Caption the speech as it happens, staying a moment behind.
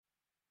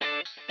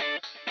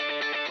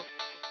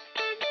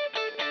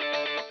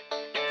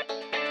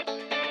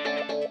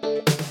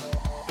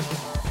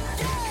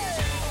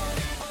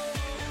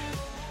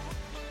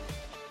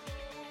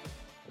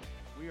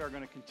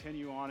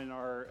continue on in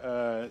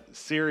our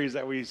series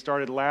that we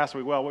started last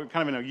week. Well, we're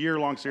kind of in a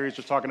year-long series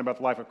just talking about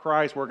the life of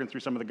Christ, working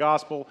through some of the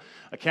gospel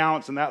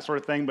accounts and that sort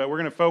of thing. But we're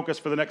going to focus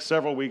for the next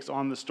several weeks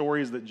on the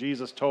stories that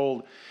Jesus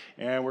told,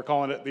 and we're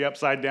calling it the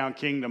upside-down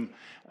kingdom.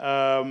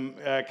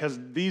 Because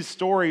these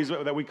stories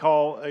that we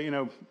call,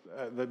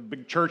 the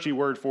big churchy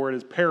word for it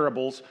is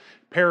parables.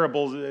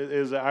 Parables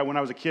is when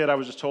I was a kid, I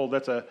was just told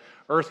that's a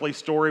earthly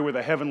story with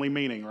a heavenly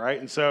meaning, right?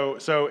 And so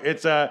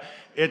it's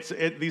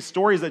these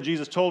stories that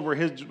Jesus told were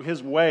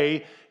his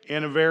way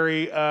in a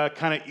very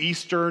kind of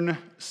Eastern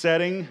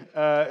setting,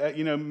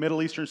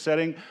 Middle Eastern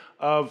setting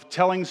of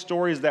telling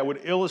stories that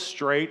would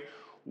illustrate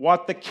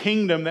what the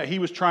kingdom that he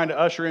was trying to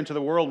usher into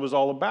the world was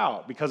all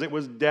about, because it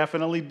was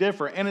definitely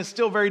different, and it's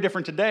still very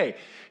different today.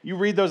 You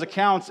read those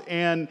accounts,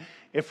 and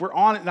if we're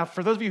on it now,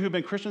 for those of you who've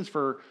been Christians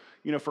for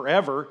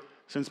forever,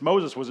 since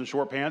Moses was in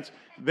short pants,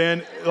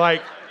 then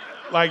like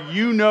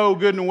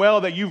good and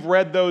well that you've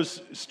read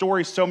those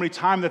stories so many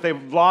times that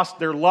they've lost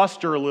their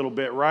luster a little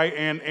bit, right?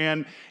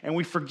 And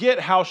we forget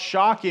how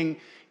shocking,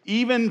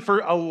 even for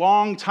a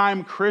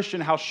long-time Christian,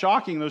 how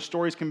shocking those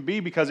stories can be,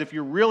 because if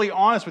you're really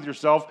honest with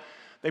yourself,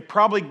 they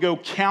probably go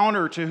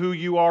counter to who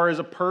you are as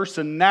a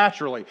person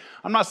naturally.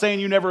 I'm not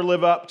saying you never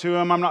live up to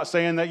them. I'm not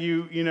saying that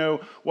you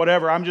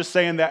whatever. I'm just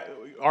saying that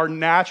our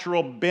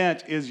natural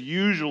bent is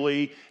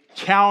usually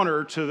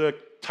counter to the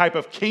type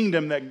of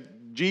kingdom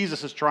that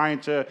Jesus is trying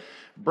to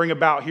bring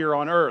about here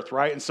on earth,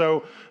 right? And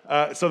so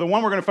the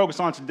one we're going to focus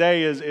on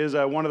today is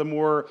one of the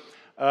more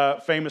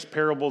famous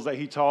parables that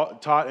he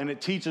taught, and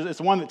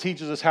it's one that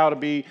teaches us how to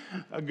be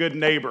a good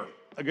neighbor.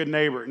 A good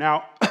neighbor.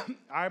 Now,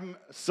 I'm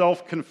a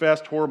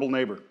self-confessed horrible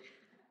neighbor,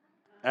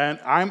 and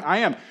I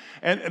am.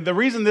 And the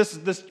reason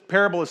this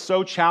parable is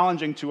so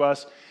challenging to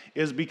us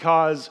is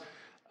because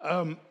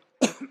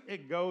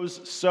it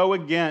goes so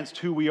against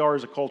who we are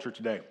as a culture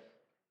today.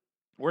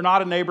 We're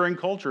not a neighboring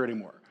culture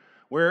anymore.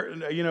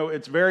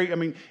 It's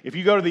very, if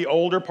you go to the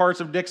older parts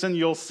of Dixon,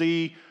 you'll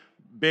see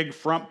big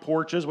front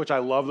porches, which I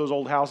love those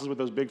old houses with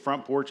those big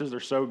front porches. They're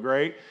so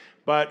great.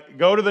 But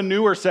go to the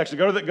newer section.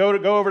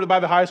 Go over by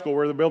the high school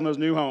where they're building those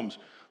new homes.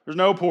 There's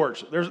no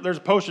porch. There's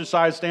a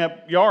postage-sized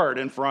stamp yard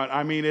in front.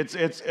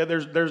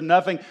 There's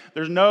nothing.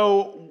 There's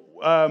no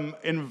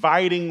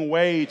inviting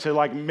way to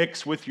like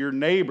mix with your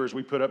neighbors.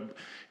 We put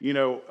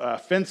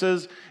up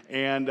fences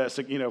and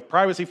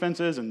privacy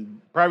fences and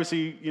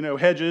privacy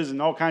hedges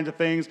and all kinds of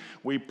things.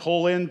 We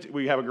pull in.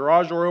 We have a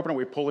garage door open and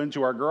we pull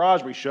into our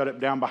garage. We shut it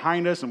down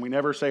behind us and we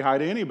never say hi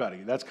to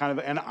anybody. That's kind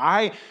of and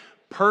I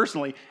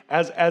personally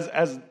as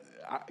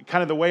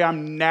kind of the way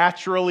I'm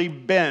naturally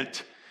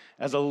bent,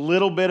 as a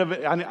little bit of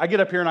it. I get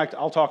up here and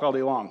I'll talk all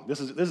day long.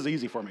 This is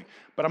easy for me.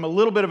 But I'm a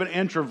little bit of an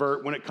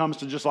introvert when it comes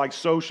to just like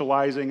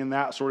socializing and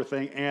that sort of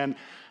thing. And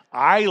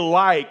I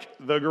like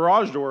the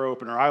garage door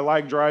opener. I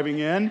like driving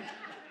in,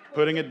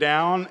 putting it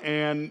down,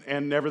 and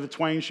never the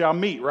twain shall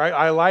meet, right?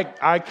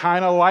 I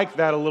kind of like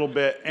that a little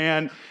bit.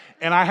 And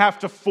I have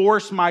to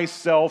force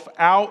myself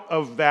out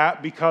of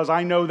that because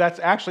I know that's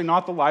actually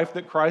not the life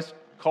that Christ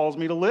calls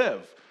me to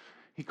live.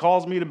 He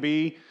calls me to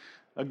be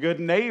a good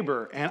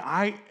neighbor, and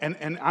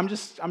I'm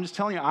just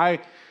telling you,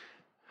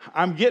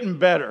 I'm getting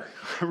better.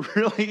 I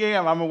really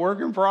am. I'm a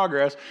work in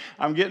progress.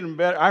 I'm getting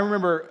better. I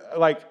remember,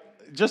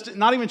 just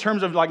not even in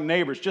terms of like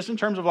neighbors, just in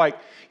terms of like,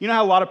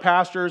 how a lot of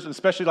pastors, and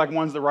especially like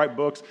ones that write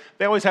books,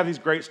 they always have these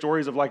great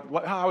stories of like,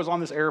 I was on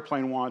this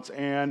airplane once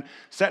and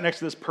sat next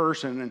to this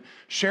person and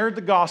shared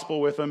the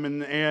gospel with them,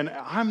 and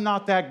I'm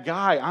not that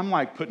guy. I'm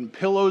like putting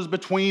pillows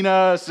between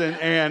us,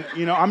 and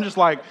I'm just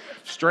like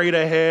straight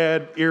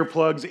ahead,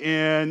 earplugs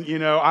in,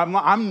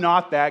 I'm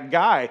not that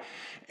guy.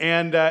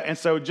 And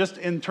so just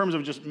in terms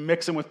of just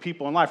mixing with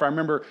people in life, I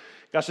remember,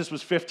 gosh, this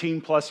was 15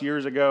 plus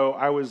years ago.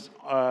 I was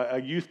a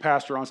youth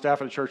pastor on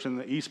staff at a church in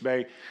the East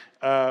Bay,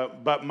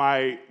 but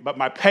my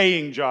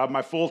paying job,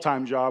 my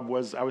full-time job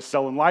was I was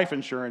selling life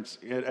insurance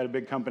at a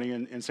big company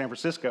in San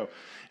Francisco.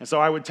 And so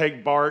I would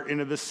take Bart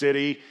into the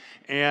city,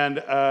 and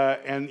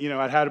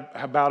I'd had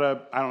about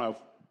a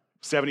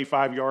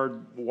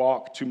 75-yard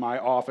walk to my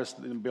office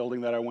in the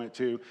building that I went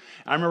to. And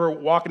I remember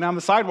walking down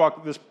the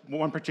sidewalk this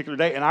one particular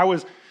day, and I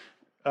was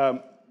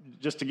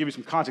just to give you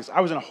some context,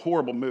 I was in a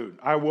horrible mood.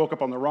 I woke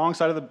up on the wrong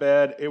side of the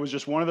bed. It was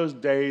just one of those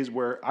days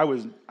where I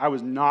was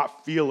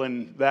not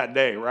feeling that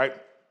day, right?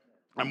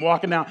 I'm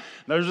walking down.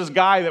 There's this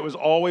guy that was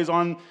always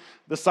on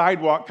the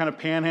sidewalk kind of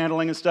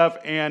panhandling and stuff,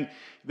 and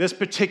this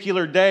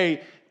particular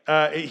day,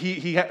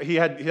 he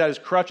had his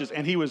crutches,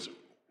 and he was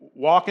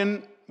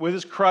walking with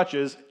his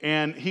crutches,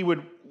 and he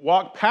would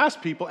walk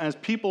past people, and as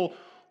people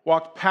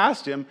walked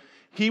past him,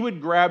 he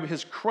would grab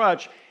his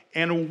crutch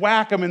and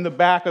whack them in the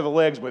back of the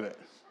legs with it.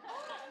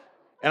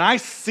 And I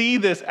see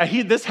this,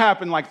 this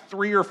happened like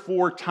 3 or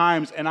 4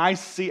 times, and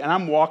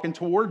I'm walking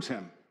towards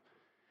him.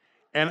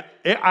 And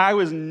I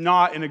was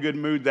not in a good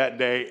mood that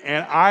day.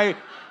 And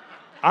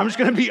I'm just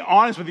going to be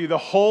honest with you, the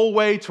whole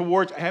way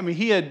towards,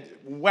 he had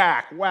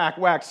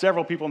whacked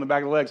several people in the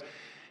back of the legs.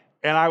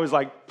 And I was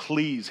like,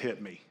 please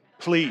hit me,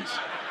 please.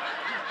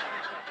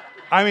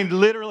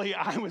 Literally,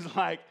 I was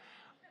like,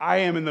 I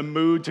am in the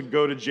mood to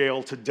go to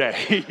jail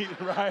today,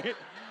 right?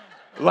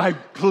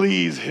 Like,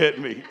 please hit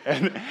me.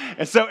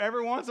 And so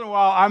every once in a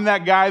while, I'm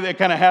that guy that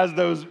kind of has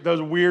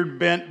those weird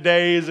bent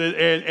days,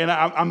 and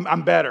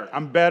I'm better.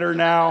 I'm better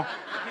now.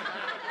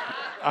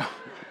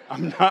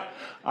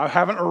 I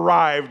haven't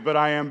arrived, but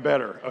I am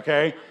better,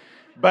 okay?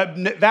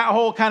 But that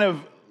whole kind of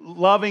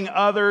loving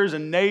others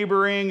and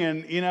neighboring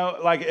and,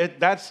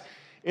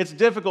 it's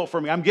difficult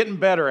for me. I'm getting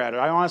better at it.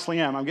 I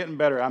honestly am. I'm getting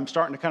better. I'm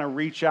starting to kind of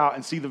reach out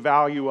and see the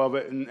value of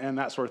it and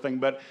that sort of thing.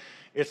 But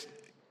it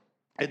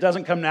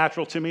doesn't come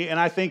natural to me. And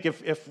I think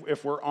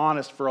if we're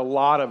honest, for a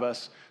lot of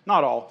us,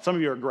 not all, some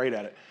of you are great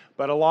at it,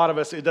 but a lot of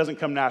us, it doesn't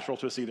come natural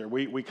to us either.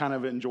 We kind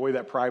of enjoy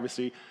that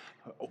privacy.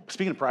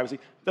 Speaking of privacy,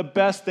 the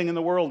best thing in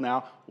the world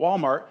now,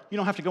 Walmart, you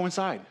don't have to go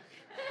inside.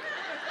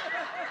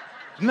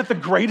 Isn't that the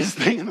greatest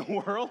thing in the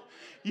world?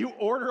 You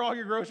order all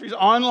your groceries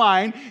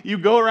online, you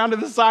go around to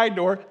the side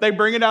door, they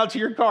bring it out to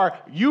your car.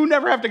 You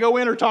never have to go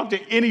in or talk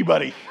to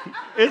anybody.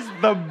 It's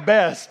the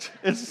best.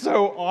 It's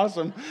so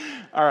awesome.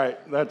 All right,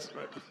 that's...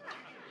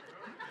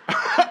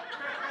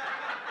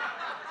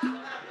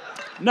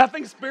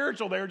 Nothing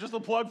spiritual there, just a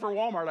plug for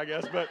Walmart, I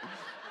guess, but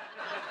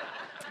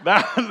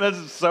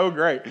that's so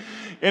great.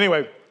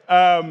 Anyway,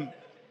 I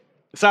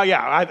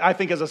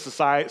think as a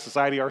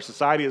society, our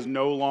society is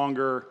no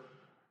longer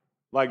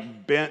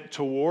like bent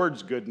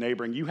towards good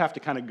neighboring. You have to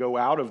kind of go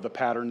out of the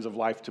patterns of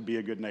life to be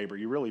a good neighbor.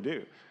 You really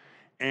do.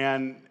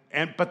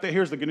 But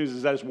here's the good news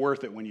is that it's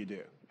worth it when you do.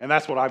 And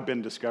that's what I've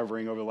been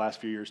discovering over the last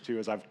few years too,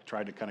 as I've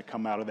tried to kind of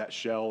come out of that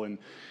shell and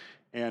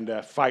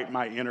fight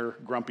my inner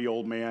grumpy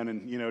old man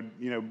and,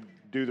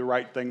 do the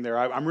right thing there.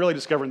 I'm really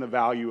discovering the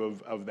value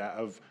of that,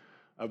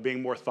 of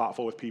being more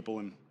thoughtful with people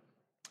and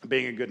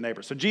being a good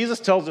neighbor. So Jesus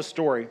tells this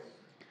story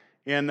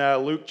in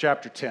Luke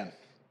chapter 10.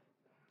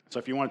 So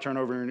if you want to turn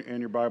over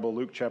in your Bible,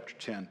 Luke chapter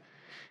 10.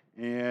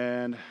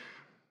 And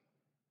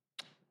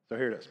so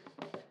here it is.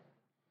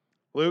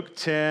 Luke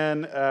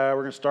 10, we're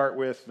going to start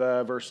with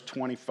verse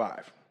 25.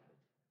 It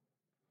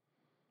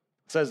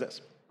says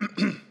this.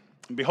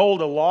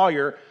 Behold, a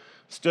lawyer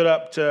stood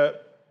up to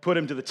put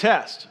him to the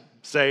test,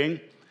 saying,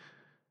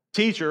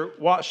 Teacher,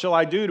 what shall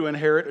I do to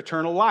inherit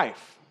eternal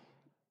life?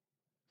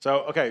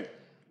 So, okay,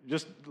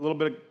 just a little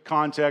bit of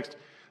context.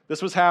 This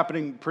was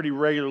happening pretty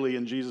regularly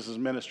in Jesus'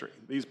 ministry.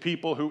 These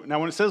people now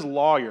when it says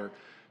lawyer,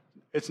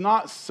 it's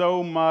not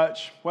so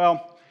much,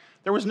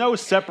 there was no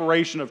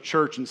separation of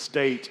church and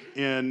state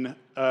in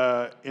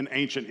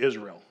ancient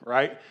Israel,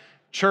 right?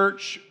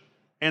 Church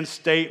and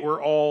state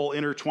were all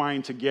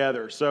intertwined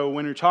together. So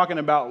when you're talking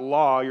about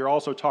law, you're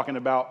also talking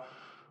about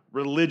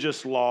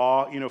religious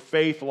law,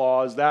 faith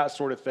laws, that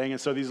sort of thing.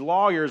 And so these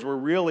lawyers were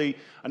really,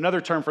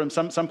 another term for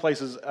them, some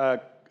places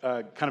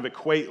kind of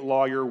equate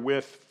lawyer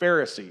with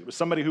Pharisee. It was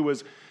somebody who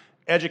was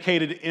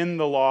educated in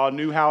the law,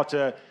 knew how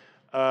to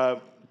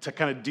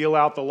kind of deal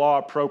out the law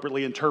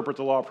appropriately, interpret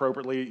the law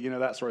appropriately,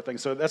 that sort of thing.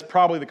 So that's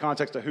probably the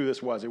context of who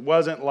this was. It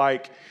wasn't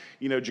like,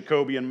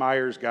 Jacoby and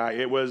Myers guy.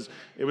 It was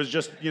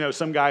just,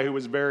 some guy who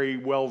was very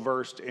well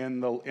versed in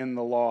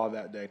the law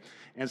that day.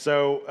 And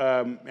so,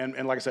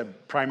 and like I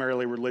said,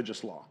 primarily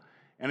religious law.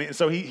 And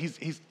so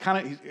he's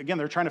kind of, again,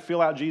 they're trying to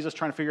feel out Jesus,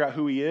 trying to figure out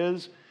who he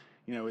is.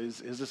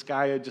 Is this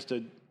guy just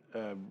a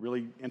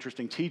really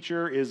interesting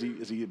teacher? Is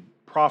he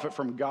a prophet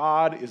from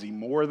God? Is he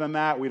more than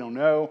that? We don't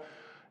know.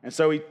 And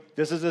so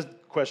this is a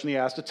question he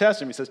asked to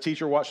test him. He says,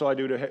 Teacher, what shall I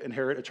do to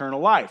inherit eternal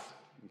life?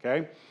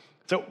 Okay?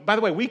 So, by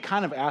the way, we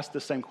kind of ask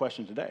the same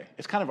question today.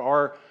 It's kind of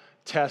our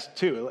test,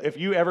 too. If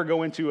you ever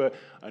go into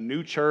a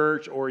new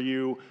church or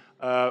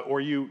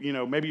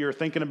maybe you're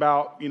thinking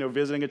about,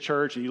 visiting a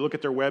church and you look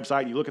at their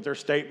website, you look at their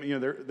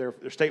statement, their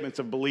statements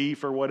of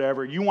belief or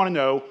whatever, you want to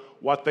know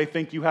what they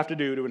think you have to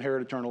do to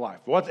inherit eternal life.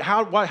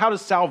 How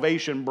does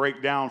salvation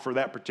break down for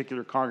that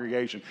particular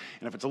congregation?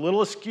 And if it's a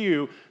little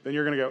askew, then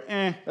you're going to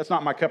go, that's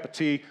not my cup of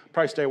tea,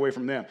 probably stay away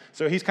from them.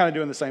 So he's kind of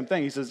doing the same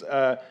thing. He says,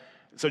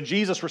 so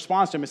Jesus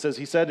responds to him,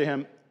 he said to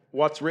him,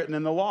 what's written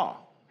in the law?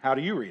 How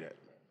do you read it?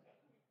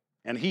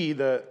 And he,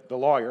 the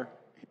lawyer,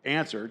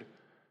 answered,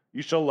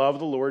 you shall love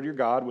the Lord your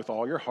God with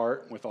all your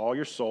heart, with all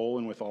your soul,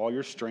 and with all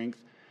your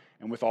strength,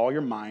 and with all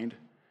your mind,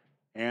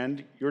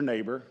 and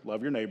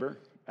love your neighbor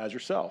as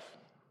yourself.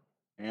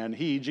 And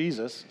he,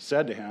 Jesus,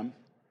 said to him,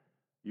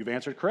 you've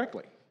answered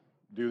correctly.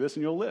 Do this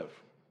and you'll live.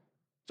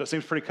 So it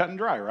seems pretty cut and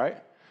dry, right?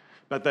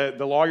 But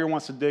the lawyer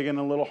wants to dig in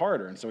a little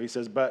harder. And so he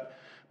says, but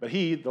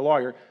he, the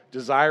lawyer,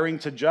 desiring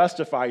to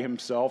justify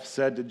himself,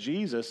 said to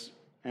Jesus,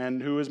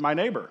 and who is my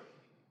neighbor?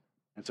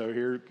 And so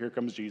here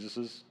comes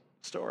Jesus'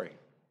 story.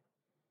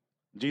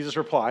 Jesus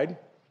replied,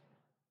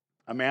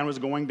 a man was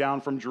going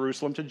down from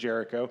Jerusalem to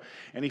Jericho,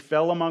 and he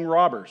fell among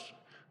robbers,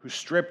 who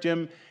stripped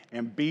him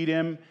and beat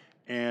him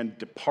and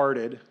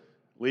departed,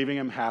 leaving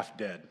him half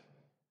dead.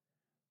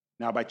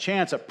 Now by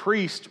chance, a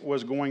priest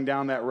was going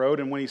down that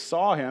road, and when he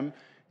saw him,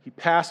 he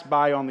passed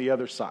by on the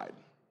other side.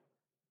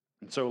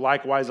 And so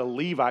likewise a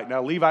Levite.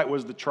 Now Levite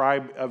was the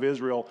tribe of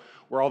Israel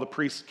where all the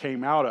priests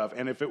came out of,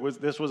 and if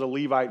this was a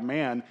Levite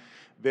man,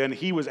 then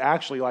he was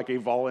actually like a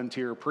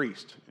volunteer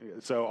priest.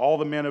 So all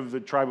the men of the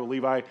tribe of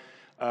Levi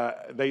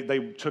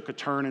they took a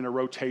turn in a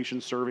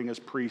rotation serving as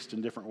priests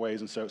in different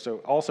ways. And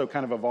so also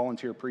kind of a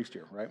volunteer priest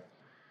here, right?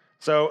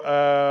 So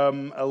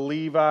a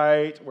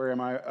Levite, where am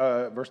I?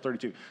 Verse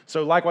 32.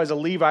 So likewise a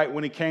Levite,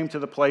 when he came to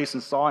the place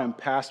and saw him,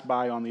 passed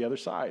by on the other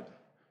side.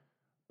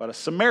 But a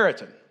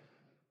Samaritan.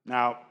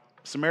 Now,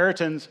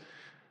 Samaritans,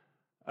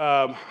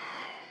 they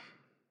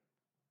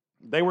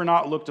were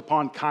not looked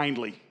upon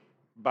kindly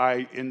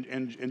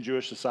in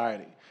Jewish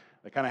society.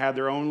 They kind of had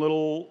their own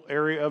little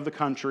area of the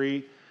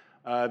country.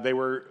 They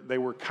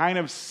were kind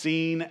of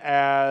seen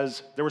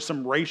as, there was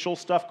some racial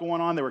stuff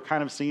going on. They were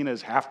kind of seen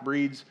as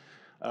half-breeds.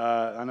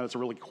 I know it's a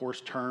really coarse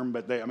term,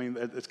 but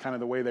it's kind of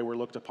the way they were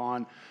looked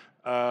upon.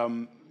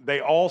 They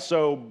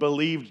also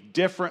believed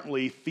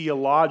differently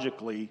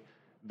theologically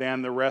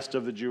than the rest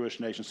of the Jewish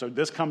nation. So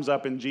this comes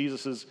up in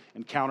Jesus'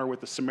 encounter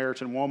with the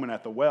Samaritan woman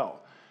at the well,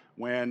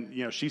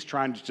 when she's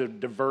trying to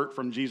divert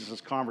from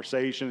Jesus'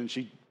 conversation, and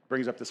she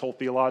brings up this whole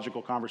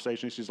theological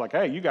conversation. She's like,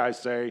 hey, you guys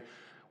say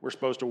we're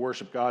supposed to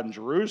worship God in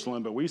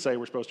Jerusalem, but we say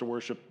we're supposed to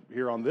worship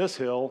here on this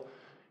hill.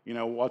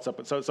 What's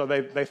up? So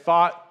they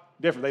thought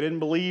different. They didn't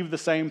believe the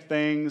same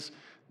things.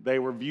 They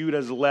were viewed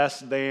as less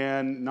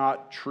than,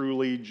 not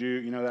truly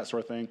Jew, that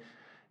sort of thing.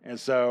 And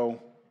so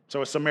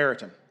a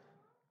Samaritan,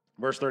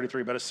 verse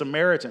 33, but a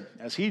Samaritan,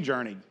 as he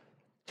journeyed,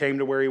 came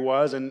to where he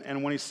was,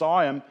 and when he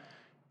saw him,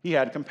 he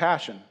had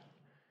compassion.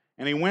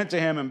 And he went to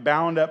him and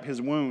bound up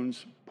his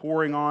wounds,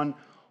 pouring on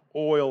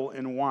oil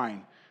and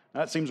wine.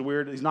 Now, that seems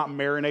weird. He's not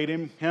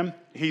marinating him.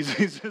 He's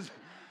just...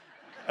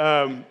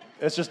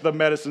 it's just the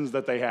medicines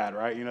that they had,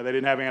 right? They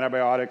didn't have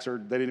antibiotics, or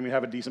they didn't even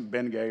have a decent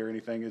Bengay or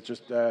anything. It's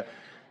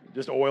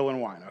just oil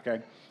and wine,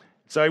 okay?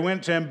 So he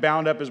went to him,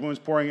 bound up his wounds,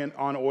 pouring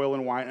on oil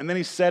and wine, and then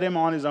he set him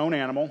on his own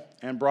animal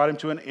and brought him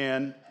to an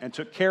inn and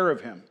took care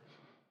of him.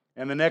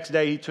 And the next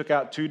day he took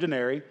out 2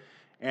 denarii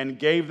and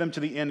gave them to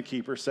the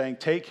innkeeper, saying,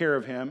 take care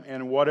of him,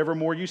 and whatever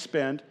more you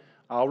spend,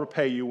 I'll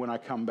repay you when I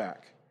come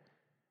back.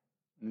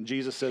 And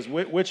Jesus says,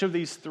 which of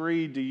these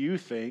 3 do you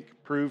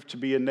think proved to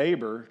be a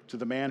neighbor to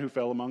the man who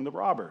fell among the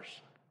robbers?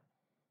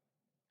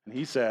 And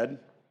he said,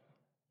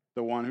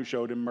 the one who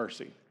showed him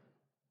mercy.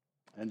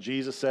 And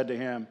Jesus said to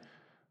him,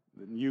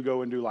 then you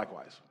go and do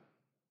likewise.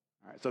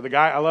 All right, so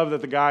I love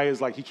that the guy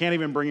is like, he can't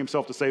even bring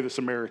himself to say the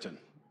Samaritan.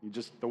 He's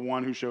just the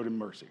one who showed him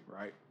mercy,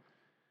 right?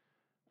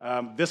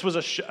 This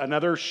was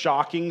another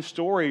shocking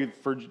story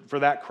for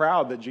that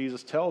crowd that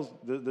Jesus tells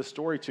the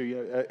story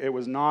to. It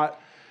was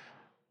not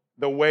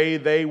the way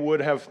they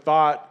would have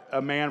thought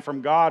a man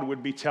from God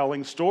would be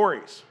telling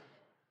stories.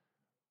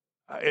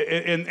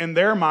 In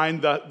their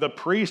mind, the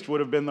priest would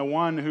have been the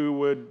one who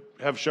would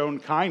have shown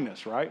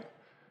kindness, right?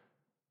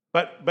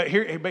 But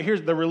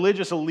here's the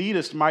religious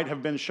elitist might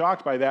have been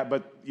shocked by that,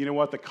 but you know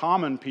what? The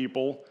common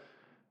people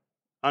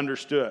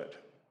understood,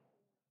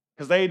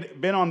 because they'd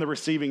been on the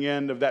receiving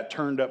end of that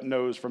turned up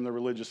nose from the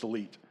religious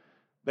elite.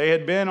 They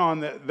had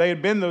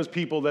been those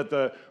people that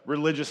the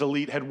religious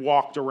elite had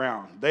walked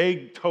around.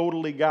 They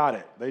totally got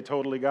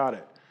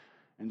it.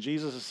 And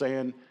Jesus is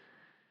saying,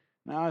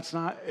 no,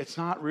 it's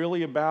not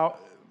really about,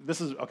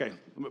 okay,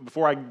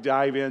 before I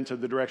dive into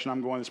the direction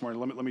I'm going this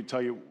morning, let me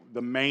tell you,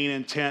 the main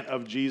intent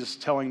of Jesus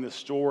telling this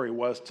story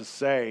was to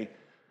say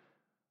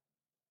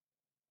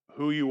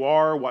who you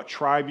are, what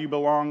tribe you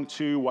belong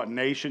to, what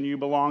nation you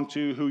belong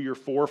to, who your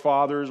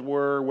forefathers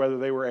were, whether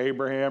they were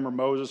Abraham or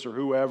Moses or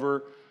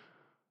whoever.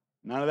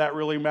 None of that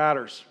really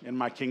matters in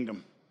my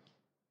kingdom.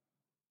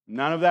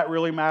 None of that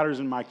really matters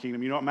in my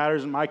kingdom. You know what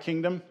matters in my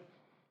kingdom?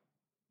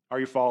 Are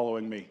you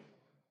following me?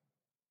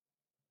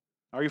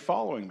 Are you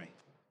following me?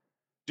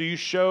 Do you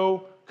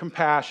show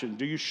compassion?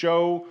 Do you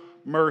show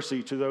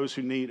mercy to those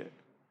who need it?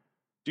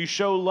 Do you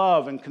show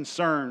love and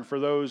concern for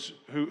those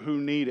who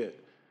need it?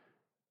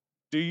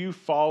 Do you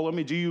follow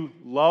me? Do you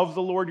love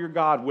the Lord your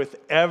God with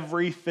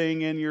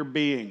everything in your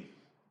being?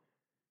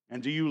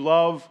 And do you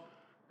love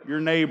your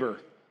neighbor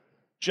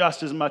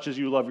just as much as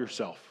you love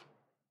yourself?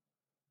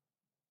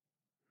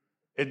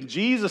 In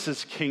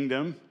Jesus'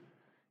 kingdom,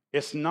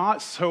 it's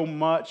not so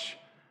much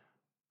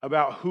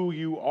about who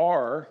you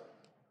are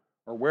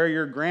or where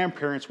your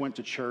grandparents went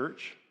to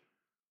church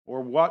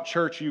or what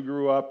church you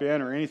grew up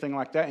in or anything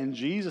like that. In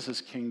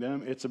Jesus'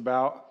 kingdom, it's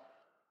about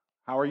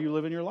how are you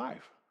living your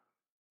life?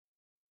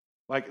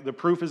 Like the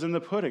proof is in the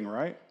pudding,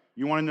 right?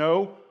 You want to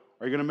know,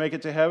 are you going to make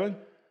it to heaven?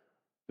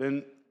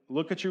 Then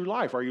look at your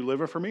life. Are you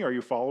living for me? Are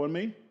you following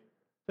me?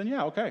 Then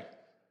yeah, okay.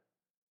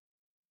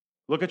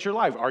 Look at your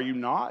life. Are you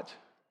not?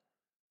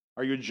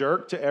 Are you a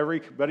jerk to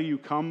everybody you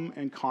come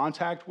in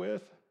contact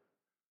with?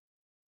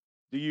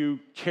 Do you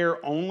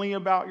care only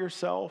about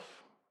yourself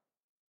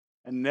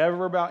and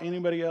never about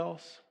anybody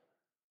else?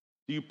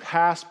 Do you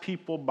pass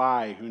people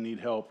by who need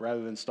help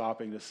rather than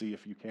stopping to see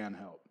if you can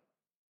help?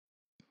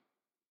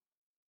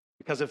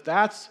 Because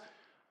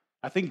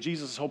I think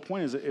Jesus' whole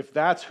point is that if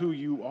that's who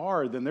you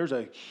are, then there's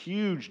a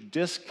huge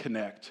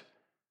disconnect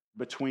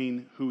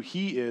between who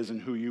he is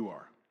and who you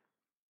are.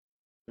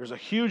 There's a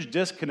huge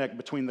disconnect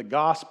between the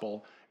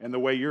gospel and the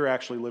way you're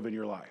actually living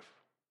your life.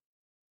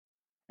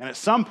 And at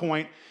some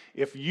point,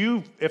 if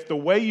the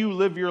way you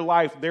live your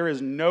life, there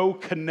is no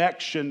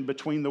connection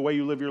between the way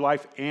you live your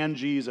life and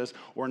Jesus,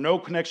 or no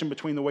connection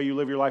between the way you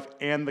live your life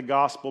and the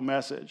gospel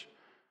message,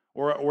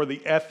 or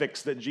the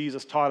ethics that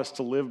Jesus taught us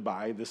to live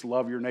by, this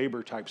love your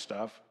neighbor type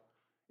stuff.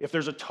 If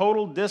there's a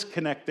total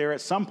disconnect there, at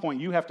some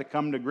point you have to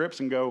come to grips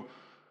and go,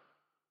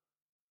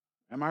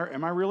 am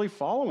I really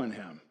following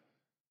him?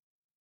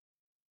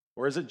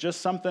 Or is it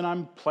just something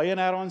I'm playing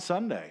at on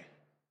Sunday?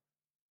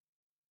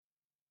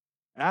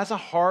 And that's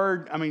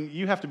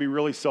you have to be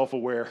really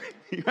self-aware.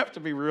 You have to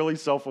be really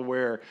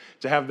self-aware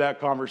to have that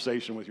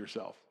conversation with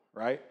yourself,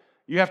 right?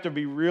 You have to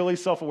be really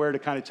self-aware to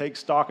kind of take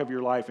stock of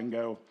your life and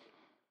go,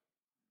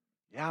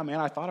 yeah, man,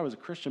 I thought I was a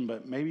Christian,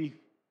 but maybe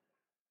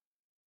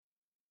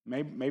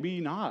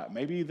not.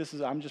 Maybe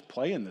I'm just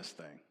playing this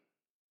thing.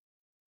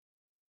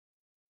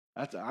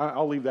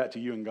 I'll leave that to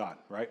you and God,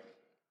 right?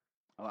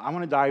 I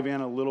want to dive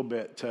in a little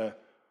bit to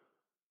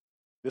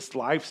this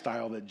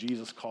lifestyle that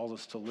Jesus calls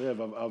us to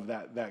live, of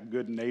that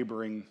good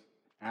neighboring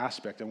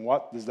aspect. And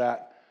what does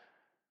that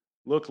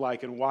look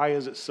like, and why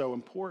is it so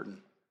important?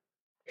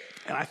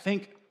 And I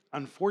think,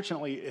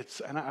 unfortunately,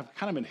 and I've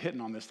kind of been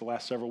hitting on this the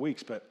last several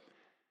weeks, but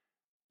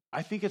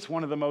I think it's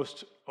one of the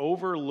most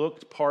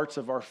overlooked parts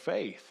of our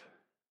faith.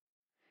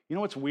 You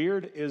know what's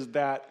weird is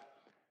that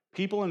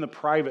people in the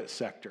private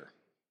sector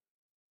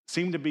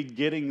seem to be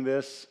getting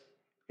this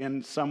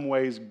in some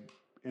ways,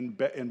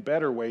 in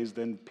better ways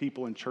than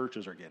people in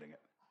churches are getting it.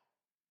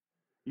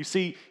 You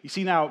see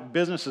now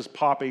businesses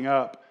popping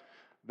up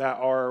that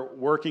are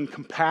working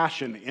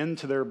compassion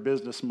into their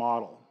business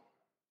model.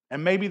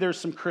 And maybe there's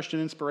some Christian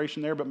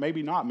inspiration there, but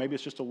maybe not. Maybe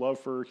it's just a love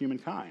for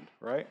humankind,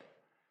 right?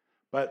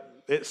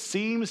 But it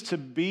seems to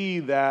be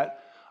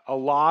that a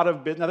lot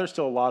of business, now there's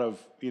still a lot of,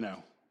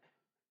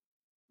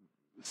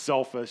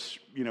 selfish,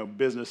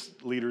 business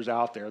leaders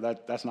out there.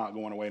 That's not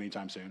going away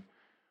anytime soon.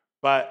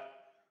 But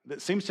it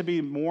seems to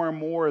be more and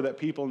more that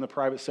people in the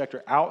private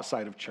sector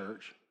outside of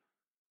church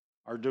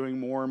are doing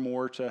more and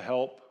more to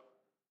help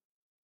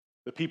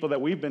the people that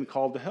we've been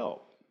called to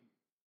help.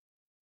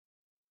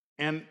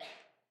 And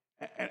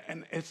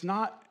it's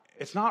not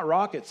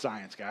rocket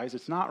science, guys.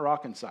 It's not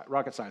rocket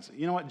science.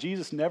 You know what?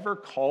 Jesus never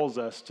calls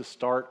us to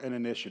start an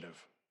initiative.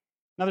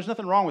 Now, there's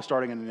nothing wrong with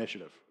starting an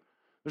initiative.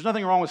 There's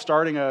nothing wrong with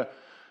starting a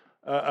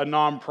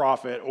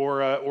nonprofit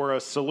or a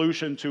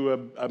solution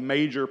to a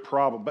major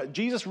problem. But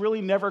Jesus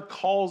really never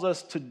calls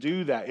us to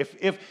do that.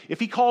 If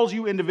he calls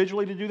you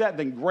individually to do that,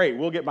 then great.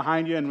 We'll get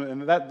behind you,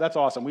 and that's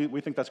awesome.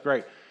 We think that's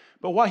great.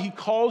 But what he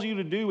calls you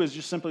to do is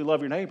just simply love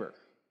your neighbor.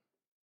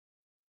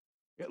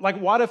 Like,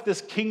 what if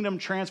this kingdom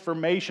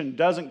transformation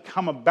doesn't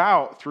come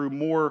about through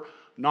more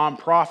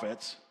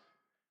nonprofits?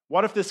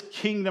 What if this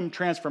kingdom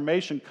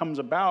transformation comes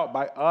about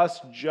by us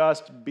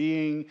just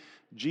being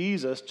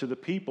Jesus to the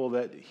people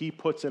that he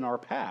puts in our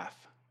path?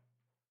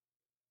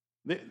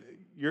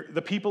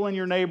 The people in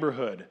your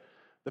neighborhood,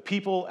 the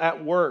people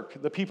at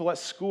work, the people at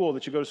school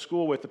that you go to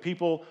school with, the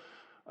people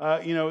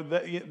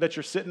that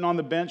you're sitting on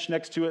the bench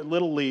next to at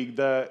Little League,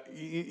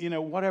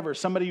 whatever,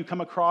 somebody you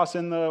come across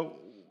in the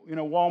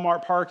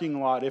Walmart parking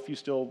lot, if you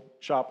still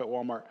shop at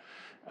Walmart,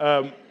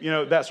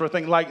 that sort of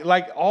thing. Like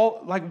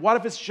what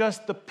if it's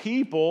just the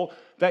people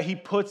that he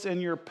puts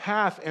in your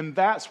path, and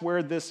that's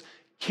where this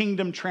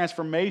kingdom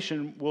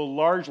transformation will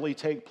largely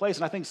take place.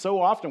 And I think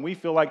so often we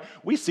feel like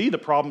we see the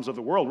problems of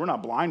the world. We're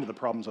not blind to the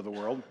problems of the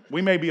world.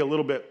 We may be a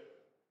little bit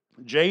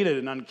jaded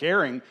and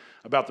uncaring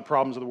about the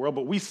problems of the world,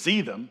 but we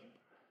see them.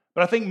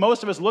 But I think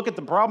most of us look at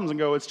the problems and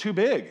go, it's too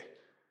big.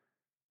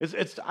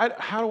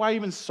 How do I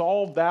even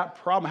solve that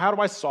problem? How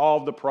do I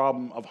solve the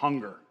problem of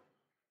hunger?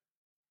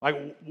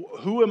 Like,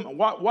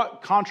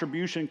 what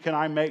contribution can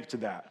I make to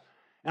that?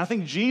 And I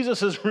think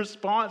Jesus'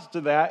 response to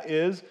that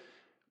is,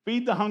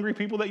 feed the hungry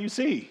people that you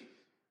see.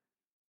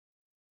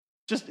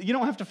 You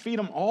don't have to feed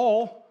them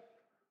all,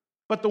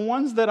 but the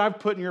ones that I've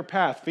put in your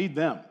path, feed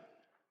them.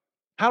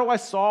 How do I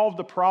solve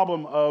the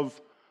problem of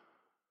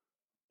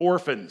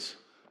orphans?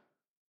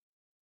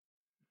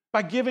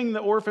 By giving the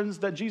orphans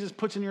that Jesus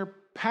puts in your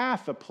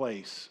path a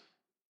place.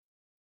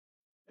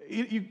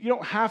 You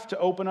don't have to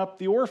open up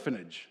the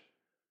orphanage.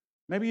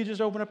 Maybe you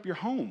just open up your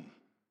home.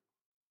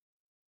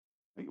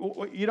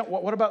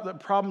 What about the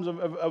problems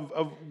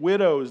of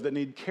widows that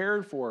need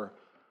cared for?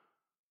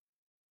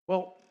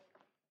 Well,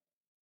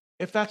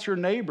 if that's your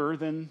neighbor,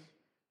 then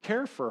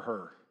care for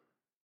her.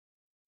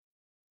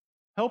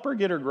 Help her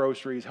get her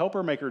groceries. Help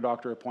her make her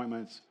doctor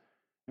appointments.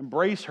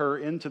 Embrace her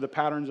into the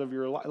patterns of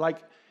your life. Like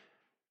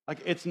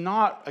it's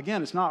not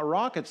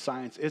rocket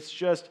science. It's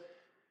just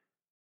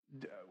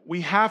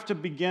we have to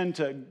begin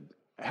to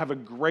have a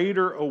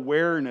greater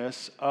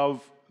awareness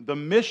of the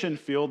mission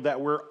field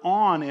that we're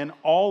on in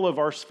all of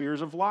our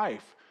spheres of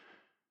life.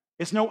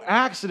 It's no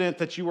accident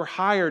that you were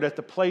hired at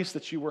the place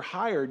that you were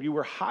hired. You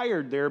were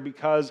hired there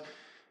because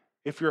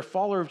if you're a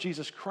follower of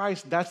Jesus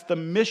Christ, that's the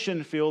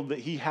mission field that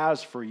he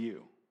has for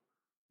you.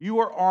 You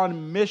are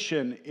on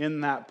mission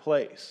in that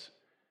place.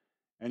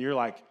 And you're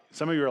like,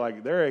 some of you are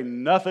like, there ain't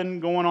nothing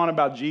going on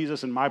about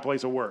Jesus in my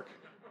place of work.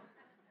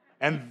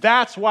 And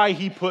that's why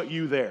he put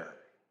you there.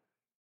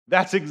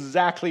 That's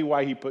exactly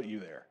why he put you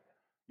there.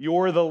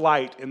 You're the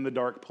light in the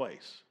dark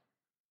place.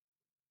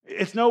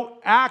 It's no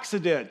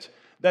accident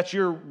that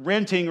you're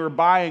renting or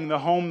buying the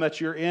home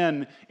that you're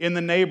in the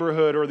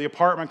neighborhood or the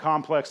apartment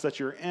complex that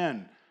you're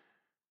in.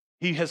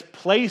 He has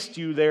placed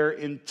you there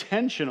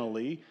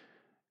intentionally,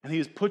 and he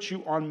has put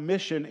you on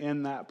mission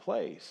in that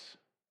place.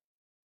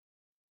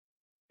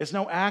 It's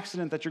no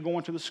accident that you're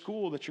going to the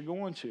school that you're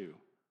going to,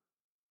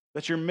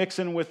 that you're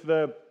mixing with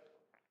the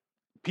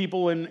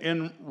people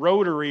in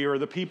Rotary or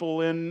the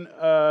people in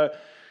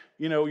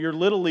your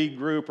Little League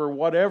group or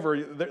whatever.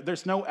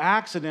 There's no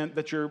accident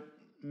that you're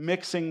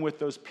mixing with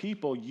those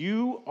people.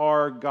 You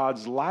are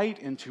God's light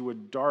into a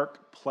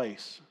dark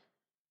place.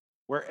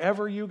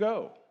 Wherever you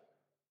go,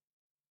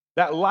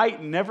 that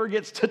light never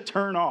gets to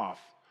turn off.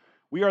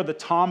 We are the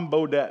Tom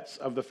Baudettes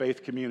of the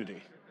faith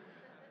community.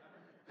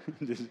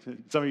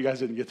 Some of you guys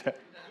didn't get that.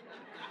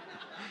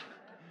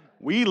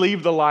 We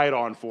leave the light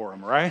on for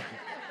them, right?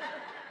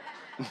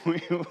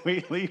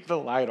 we leave the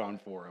light on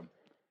for them.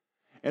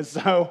 And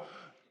so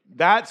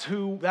that's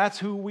who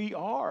we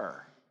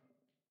are.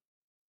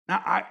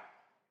 Now,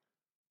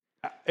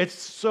 it's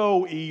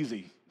so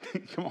easy.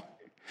 Come on.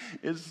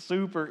 It's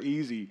super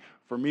easy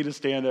for me to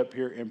stand up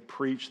here and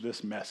preach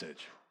this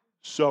message.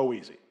 So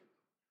easy.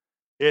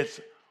 It's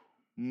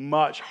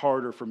much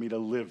harder for me to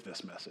live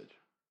this message.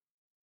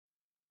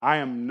 I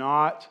am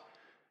not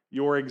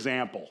your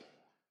example.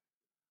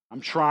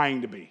 I'm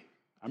trying to be.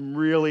 I'm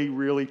really,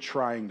 really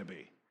trying to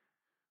be.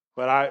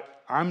 But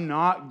I'm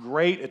not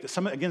great at this.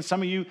 Some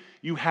of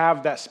you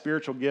have that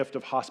spiritual gift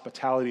of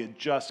hospitality. It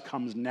just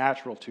comes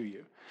natural to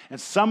you.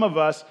 And some of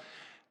us,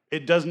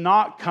 it does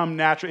not come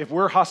naturally. If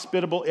we're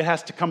hospitable, it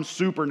has to come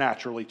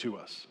supernaturally to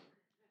us.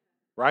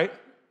 Right?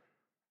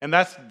 And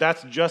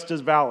that's just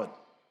as valid.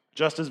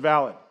 Just as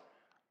valid.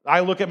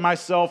 I look at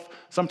myself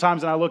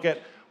sometimes and I look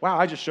at, wow,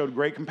 I just showed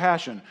great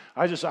compassion.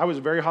 I was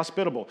very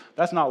hospitable.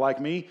 That's not like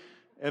me.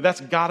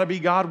 That's got to be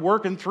God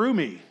working through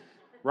me,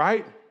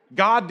 right?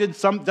 God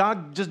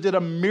just did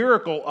a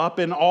miracle up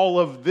in all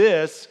of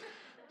this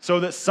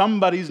so that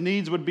somebody's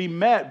needs would be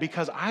met,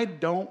 because I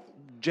don't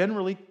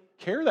generally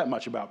care that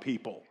much about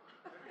people.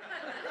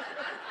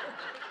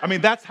 I mean,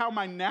 that's how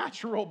my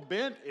natural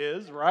bent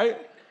is, right?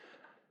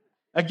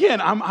 Again,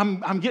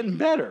 I'm getting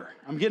better.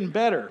 I'm getting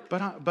better,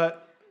 but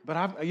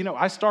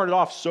I started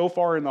off so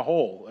far in the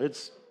hole.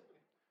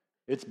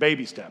 It's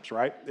baby steps,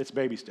 right? It's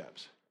baby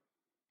steps.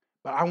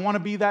 But I want to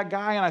be that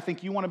guy, and I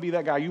think you want to be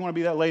that guy. You want to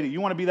be that lady. You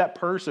want to be that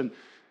person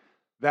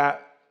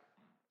that,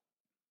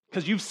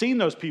 because you've seen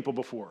those people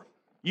before.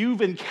 You've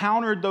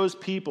encountered those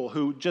people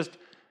who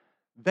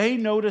they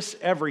notice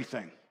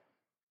everything.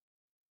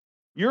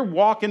 You're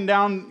walking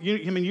down,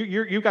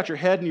 you've got your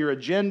head and your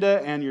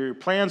agenda and your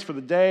plans for the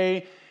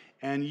day,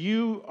 and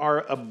you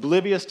are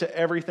oblivious to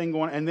everything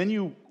going on, and then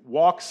you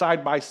walk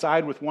side by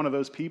side with one of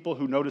those people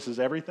who notices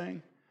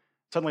everything.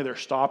 Suddenly they're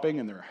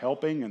stopping and they're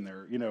helping and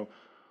they're,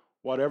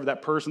 whatever.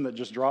 That person that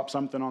just dropped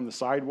something on the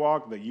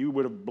sidewalk that you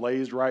would have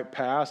blazed right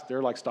past,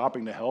 they're like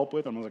stopping to help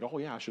with. And I was like, oh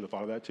yeah, I should have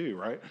thought of that too,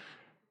 right?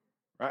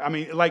 I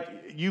mean, like,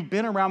 you've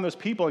been around those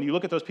people and you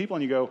look at those people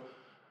and you go,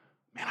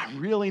 man, I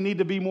really need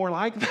to be more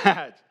like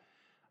that.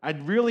 I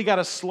really got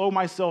to slow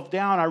myself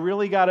down. I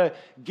really got to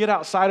get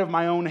outside of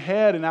my own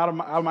head and out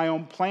of my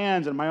own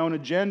plans and my own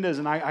agendas.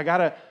 And I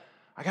got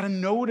to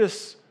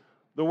notice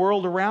the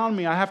world around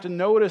me. I have to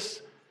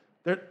notice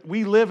that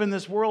we live in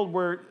this world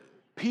where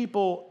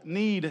people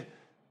need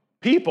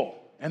people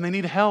and they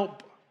need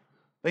help.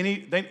 They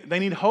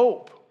need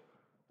hope.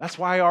 That's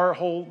why our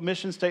whole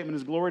mission statement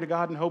is glory to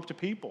God and hope to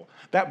people.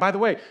 That, by the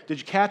way, did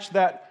you catch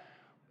that?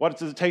 What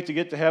does it take to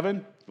get to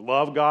heaven?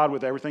 Love God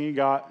with everything you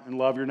got and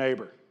love your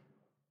neighbor.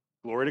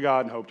 Glory to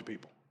God and hope to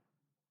people.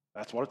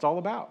 That's what it's all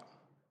about.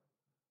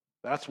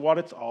 That's what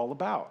it's all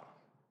about.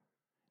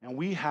 And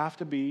we have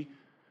to be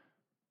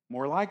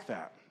more like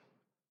that.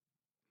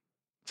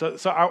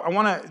 So I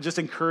want to just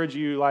encourage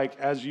you, like,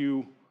 as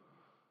you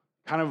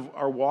kind of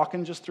are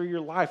walking just through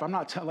your life. I'm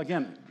not telling,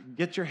 again,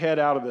 get your head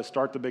out of this,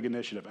 start the big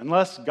initiative.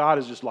 Unless God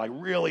is just like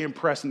really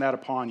impressing that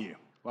upon you,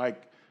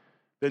 like,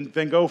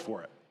 then go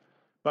for it.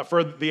 But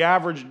for the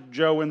average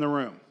Joe in the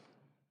room,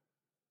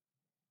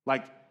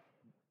 like,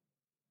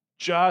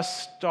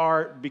 just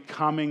start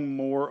becoming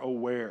more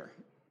aware.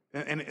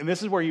 And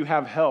this is where you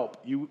have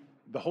help.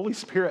 The Holy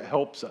Spirit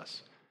helps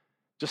us.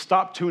 Just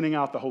stop tuning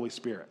out the Holy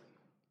Spirit.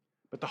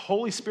 But the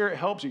Holy Spirit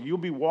helps you. You'll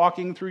be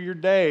walking through your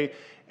day,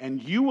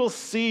 and you will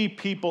see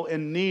people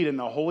in need, and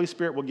the Holy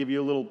Spirit will give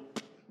you a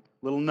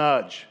little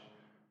nudge.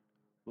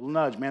 A little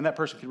nudge. Man, that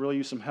person could really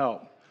use some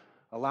help.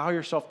 Allow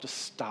yourself to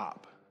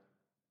stop.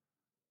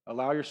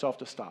 Allow yourself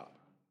to stop.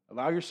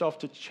 Allow yourself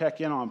to check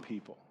in on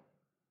people.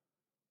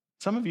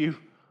 Some of you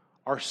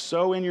are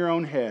so in your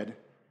own head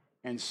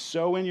and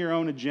so in your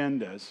own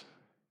agendas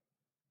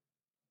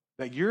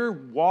that you're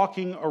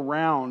walking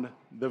around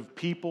the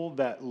people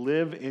that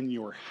live in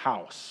your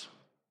house.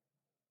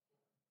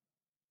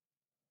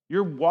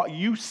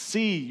 You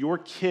see your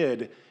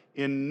kid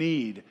in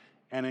need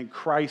and in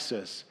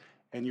crisis,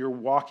 and you're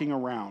walking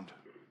around.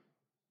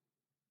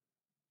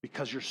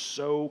 because you're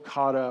so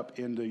caught up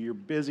into your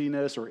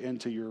busyness or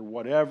into your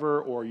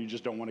whatever, or you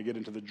just don't want to get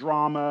into the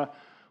drama,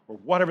 or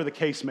whatever the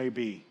case may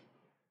be.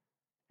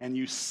 And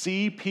you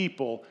see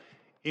people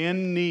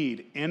in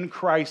need, in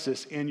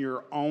crisis, in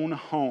your own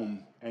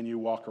home, and you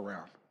walk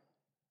around.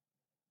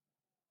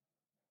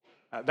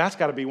 That's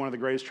got to be one of the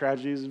greatest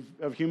tragedies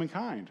of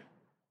humankind.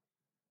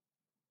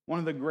 One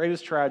of the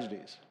greatest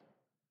tragedies.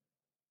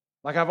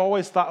 Like I've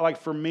always thought, like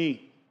for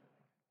me,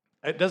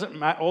 it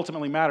doesn't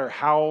ultimately matter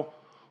how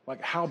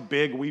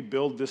big we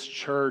build this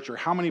church or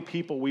how many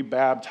people we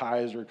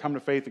baptize or come to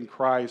faith in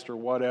Christ or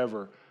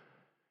whatever.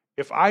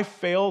 If I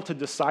fail to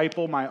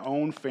disciple my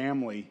own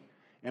family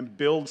and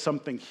build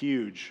something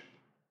huge,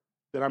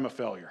 then I'm a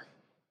failure.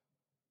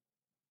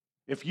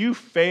 If you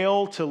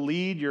fail to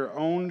lead your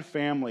own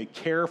family,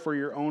 care for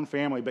your own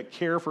family, but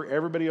care for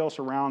everybody else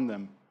around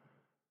them,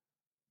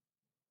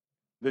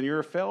 then you're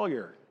a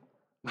failure.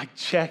 Like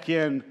check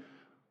in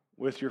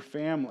with your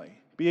family.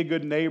 Be a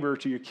good neighbor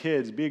to your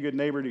kids. Be a good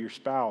neighbor to your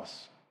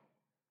spouse.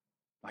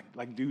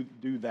 Like do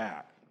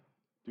that.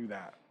 Do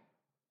that.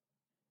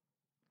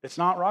 It's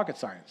not rocket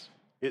science.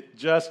 It's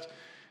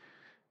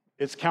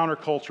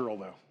countercultural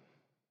though.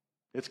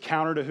 It's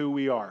counter to who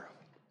we are.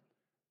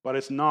 But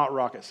it's not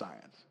rocket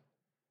science.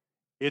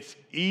 It's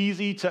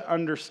easy to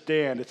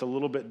understand. It's a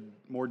little bit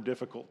more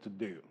difficult to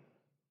do.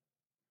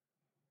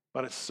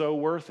 But it's so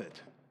worth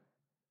it.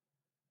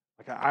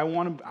 Like I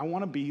want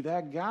to be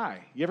that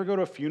guy. You ever go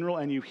to a funeral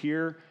and you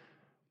hear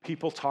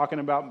people talking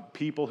about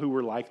people who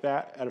were like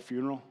that at a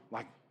funeral?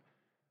 Like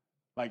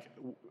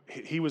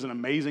he was an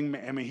amazing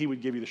man. I mean, he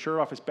would give you the shirt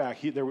off his back.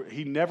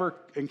 He never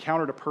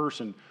encountered a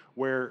person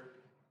where,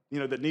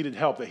 that needed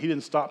help, that he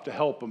didn't stop to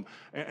help them.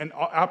 And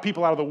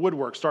people out of the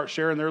woodwork start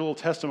sharing their little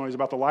testimonies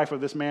about the life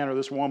of this man or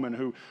this woman,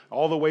 who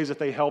all the ways that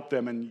they helped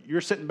them. And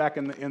you're sitting back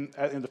in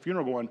the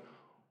funeral going,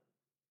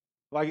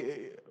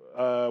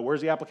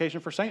 where's the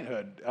application for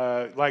sainthood?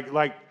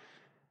 I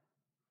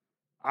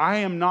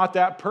am not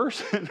that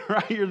person,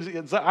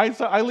 right?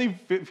 I leave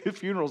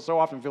funerals so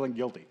often feeling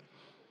guilty.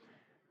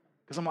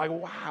 Because I'm like,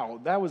 wow,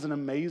 that was an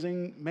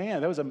amazing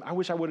man. I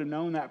wish I would have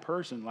known that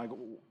person. Like,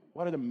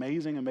 what an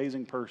amazing,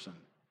 amazing person.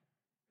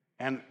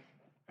 And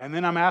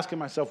then I'm asking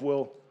myself,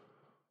 will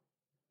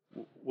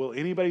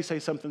anybody say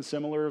something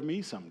similar of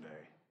me someday?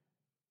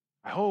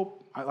 I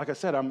hope. Like I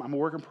said, I'm a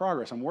work in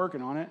progress. I'm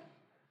working on it.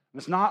 And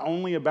it's not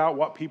only about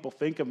what people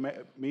think of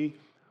me.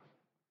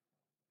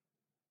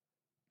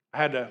 I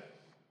had to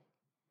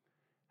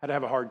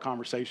have a hard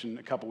conversation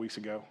a couple weeks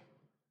ago,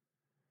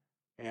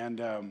 and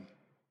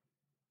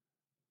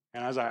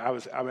as I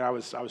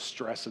was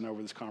stressing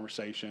over this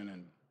conversation,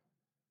 and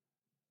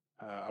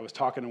I was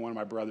talking to one of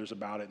my brothers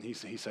about it, and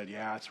he said,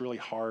 "Yeah, it's really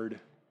hard,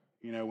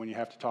 when you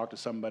have to talk to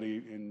somebody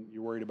and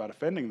you're worried about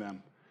offending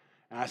them."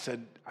 And I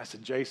said,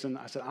 "Jason,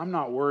 I'm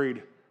not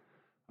worried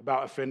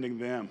about offending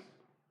them.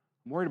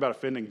 I'm worried about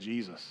offending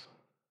Jesus.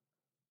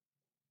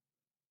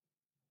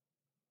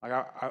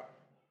 Like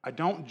I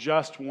don't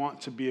just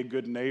want to be a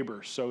good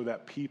neighbor so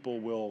that people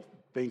will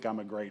think I'm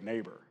a great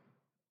neighbor.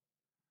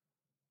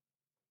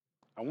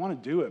 I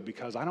want to do it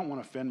because I don't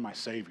want to offend my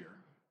Savior.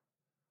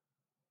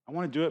 I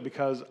want to do it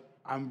because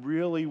I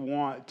really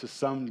want to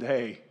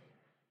someday,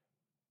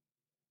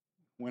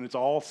 when it's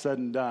all said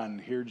and done,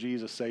 hear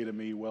Jesus say to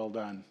me, 'Well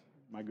done,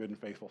 my good and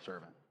faithful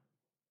servant.'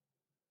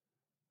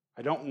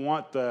 I don't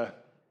want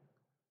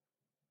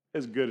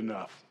it's good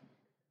enough,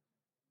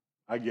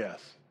 I guess,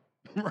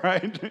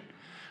 right?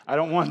 I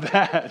don't want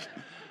that.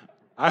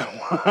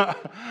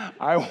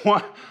 I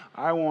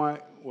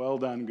want, well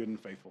done, good and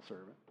faithful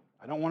servant.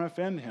 I don't want to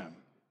offend him.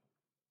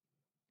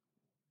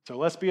 So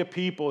let's be a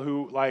people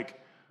who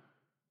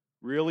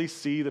really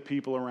see the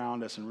people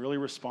around us and really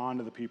respond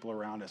to the people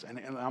around us. And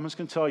I'm just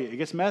going to tell you, it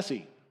gets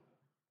messy.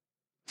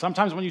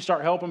 Sometimes when you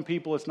start helping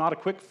people, it's not a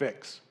quick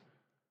fix.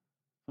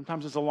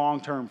 Sometimes it's a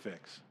long-term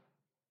fix.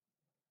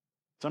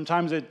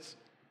 Sometimes it's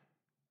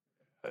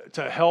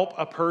to help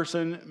a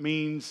person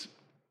means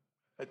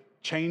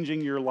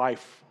changing your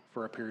life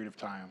for a period of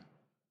time.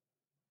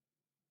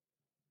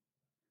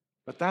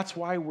 But that's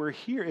why we're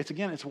here.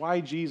 It's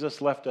why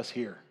Jesus left us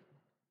here.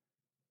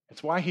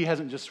 It's why he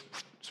hasn't just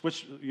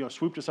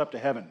swooped us up to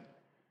heaven.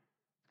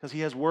 Because he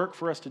has work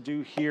for us to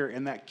do here.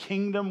 And that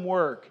kingdom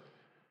work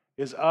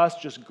is us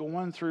just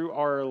going through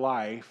our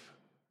life,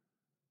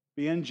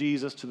 being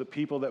Jesus to the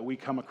people that we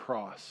come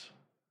across,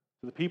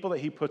 to the people that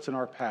he puts in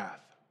our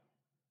path.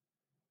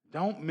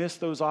 Don't miss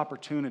those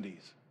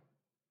opportunities.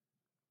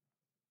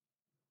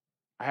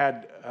 I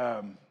had,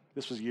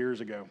 this was years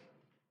ago,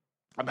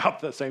 about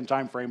the same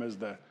time frame as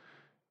the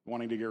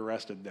wanting to get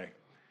arrested day.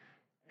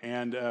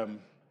 And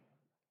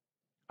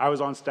I was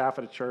on staff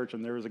at a church,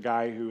 and there was a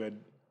guy who had,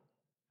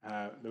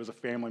 there was a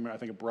family member, I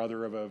think a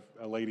brother of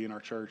a lady in our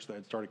church that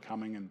had started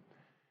coming,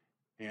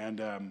 and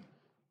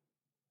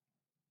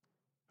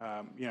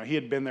he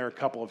had been there a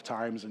couple of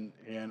times,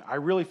 and I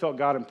really felt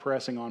God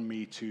impressing on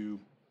me to,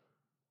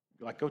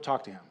 go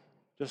talk to him,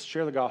 just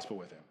share the gospel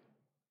with him.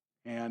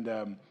 And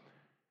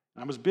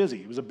I was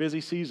busy. It was a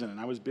busy season, and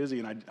I was busy,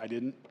 and I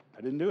didn't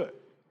do it.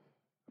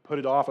 put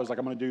it off. I was like,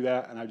 I'm going to do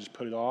that, and I just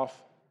put it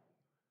off.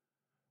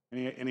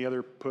 Any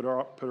other put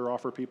her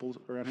offer people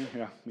around here?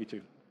 Yeah, me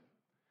too.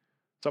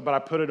 So, but I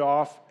put it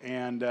off,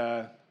 and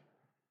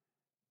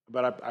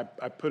but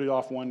I put it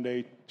off one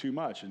day too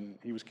much, and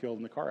he was killed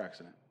in a car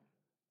accident.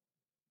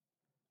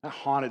 That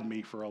haunted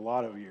me for a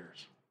lot of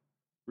years.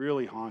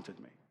 Really haunted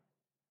me.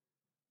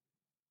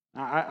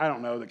 Now, I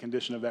don't know the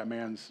condition of that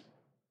man's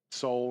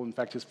soul. In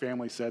fact, his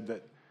family said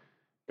that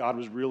God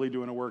was really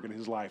doing a work in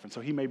his life, and so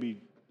he may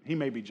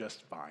be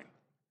just fine.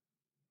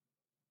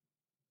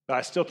 But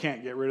I still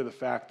can't get rid of the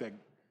fact that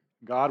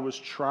God was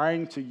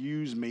trying to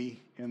use me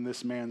in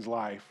this man's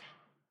life,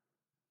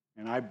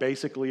 and I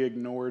basically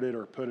ignored it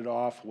or put it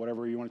off,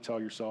 whatever you want to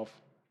tell yourself,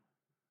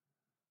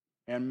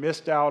 and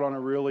missed out on a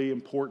really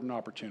important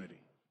opportunity.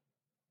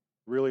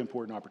 Really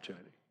important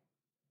opportunity.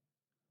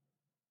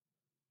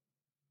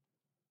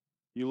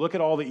 You look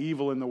at all the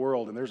evil in the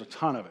world, and there's a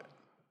ton of it.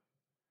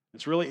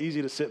 It's really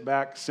easy to sit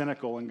back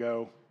cynical and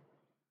go,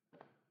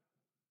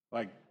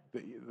 like,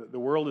 the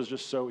world is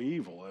just so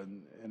evil,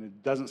 and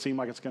it doesn't seem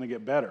like it's going to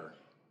get better.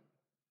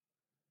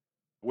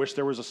 I wish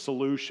there was a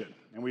solution.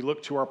 And we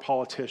look to our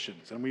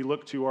politicians, and we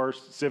look to our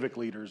civic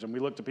leaders, and we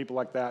look to people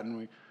like that, and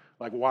we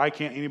like, why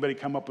can't anybody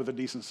come up with a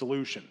decent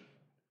solution?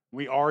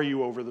 We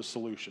argue over the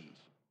solutions.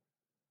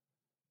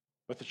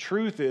 But the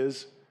truth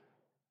is,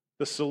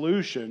 the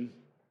solution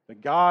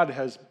that God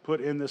has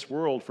put in this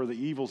world for the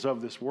evils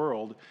of this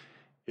world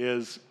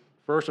is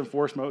first and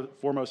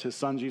foremost his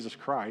son, Jesus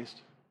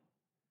Christ,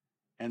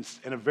 and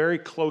in a very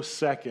close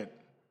second,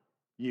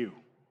 you.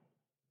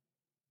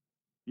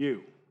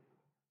 You.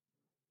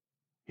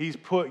 He's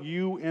put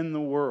you in the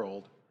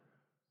world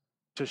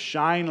to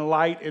shine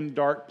light in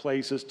dark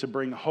places, to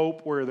bring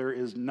hope where there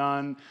is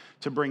none,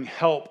 to bring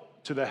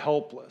help to the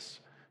helpless,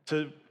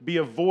 to be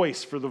a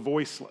voice for the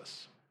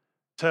voiceless,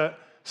 to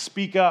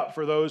speak up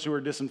for those who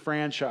are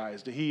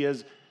disenfranchised. He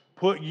has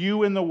put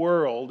you in the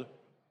world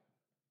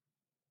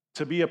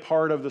to be a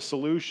part of the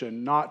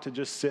solution, not to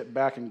just sit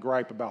back and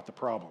gripe about the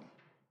problem.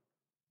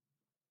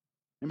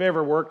 Anybody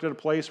ever worked at a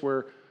place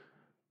where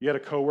you had a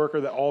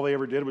coworker that all they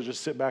ever did was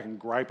just sit back and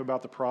gripe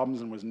about the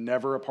problems and was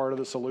never a part of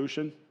the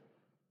solution?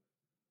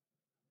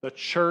 The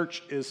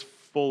church is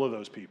full of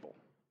those people.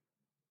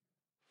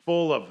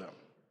 Full of them.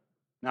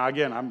 Now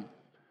again,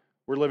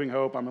 we're Living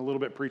Hope. I'm a little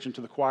bit preaching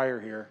to the choir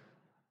here.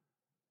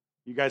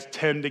 You guys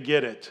tend to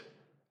get it.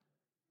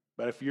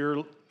 But if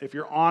you're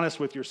honest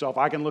with yourself,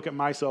 I can look at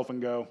myself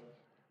and go,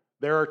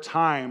 there are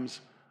times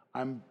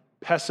I'm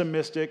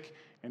pessimistic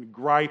and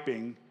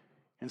griping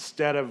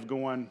instead of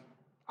going,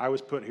 I was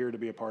put here to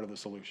be a part of the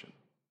solution.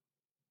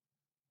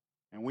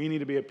 And we need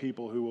to be a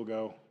people who will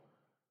go,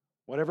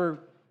 whatever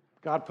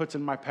God puts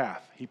in my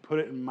path, he put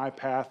it in my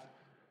path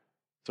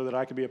so that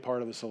I could be a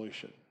part of the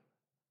solution.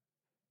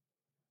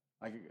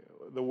 Like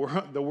the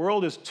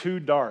world is too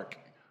dark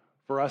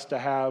for us to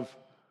have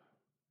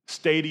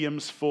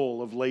stadiums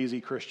full of lazy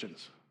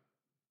Christians.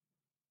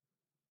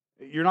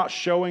 You're not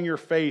showing your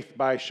faith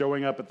by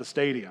showing up at the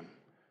stadium.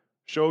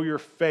 Show your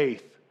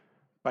faith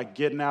by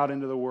getting out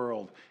into the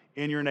world,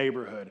 in your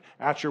neighborhood,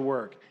 at your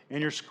work,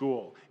 in your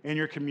school, in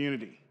your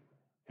community,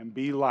 and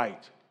be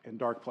light in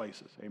dark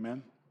places.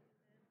 Amen?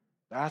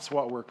 That's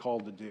what we're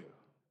called to do.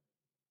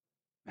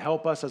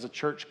 Help us as a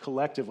church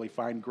collectively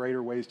find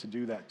greater ways to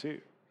do that too.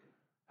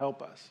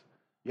 Help us.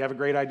 You have a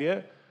great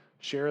idea?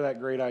 Share that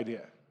great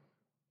idea.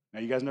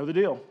 Now you guys know the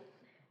deal.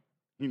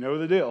 You know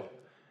the deal.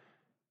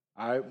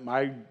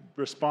 My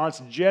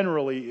response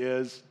generally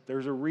is,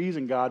 there's a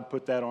reason God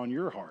put that on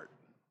your heart.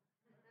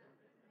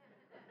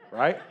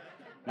 Right?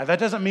 Now that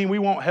doesn't mean we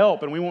won't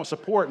help and we won't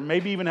support and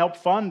maybe even help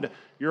fund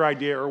your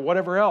idea or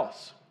whatever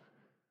else.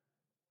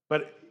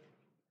 But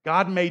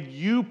God made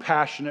you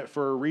passionate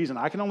for a reason.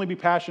 I can only be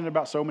passionate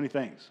about so many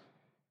things.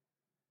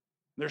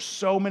 There's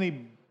so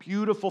many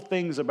beautiful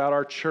things about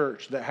our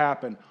church that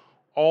happen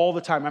all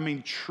the time. I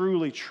mean,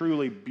 truly,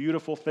 truly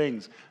beautiful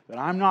things that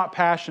I'm not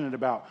passionate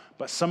about,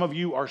 but some of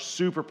you are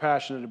super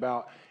passionate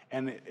about,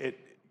 and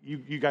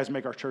you guys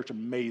make our church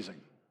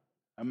amazing.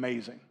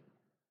 Amazing.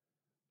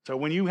 So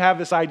when you have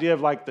this idea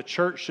of like the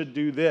church should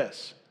do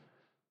this,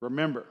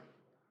 remember,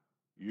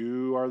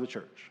 you are the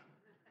church.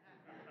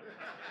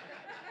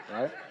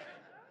 Right?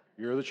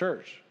 You're the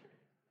church.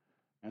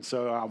 And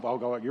so I'll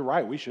go, you're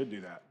right, we should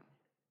do that.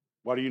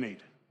 What do you need?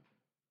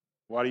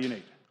 What do you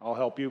need? I'll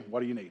help you.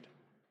 What do you need?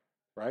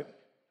 Right?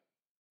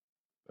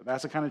 But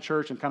that's the kind of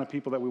church and kind of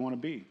people that we want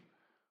to be.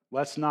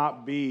 Let's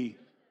not be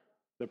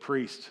the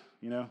priest,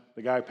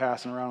 the guy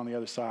passing around on the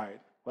other side.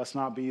 Let's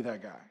not be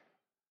that guy.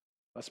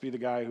 Let's be the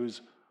guy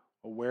who's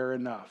aware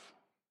enough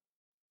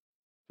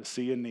to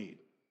see a need.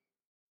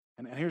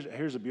 And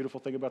here's the beautiful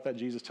thing about that.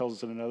 Jesus tells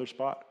us in another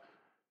spot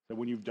that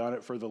when you've done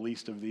it for the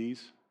least of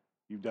these,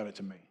 you've done it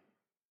to me.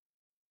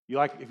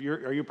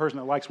 Are you a person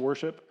that likes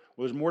worship?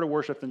 Well, there's more to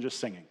worship than just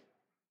singing.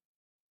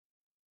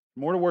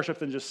 More to worship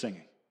than just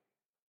singing.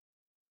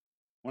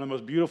 One of the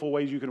most beautiful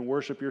ways you can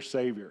worship your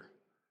Savior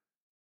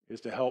is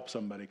to help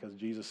somebody, because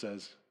Jesus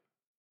says,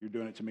 you're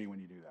doing it to me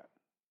when you do that.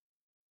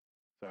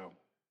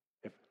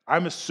 So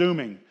I'm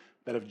assuming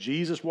that if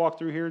Jesus walked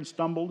through here and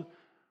stumbled,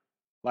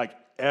 like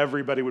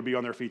everybody would be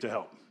on their feet to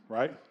help,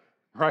 right?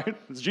 Right?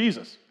 It's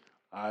Jesus.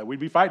 We'd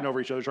be fighting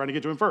over each other trying to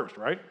get to him first,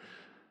 right?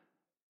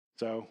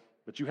 So,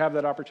 but you have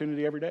that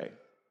opportunity every day.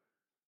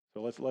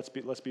 So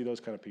let's be those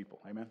kind of people.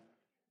 Amen?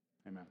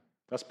 Amen.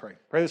 Let's pray.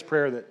 Pray this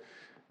prayer that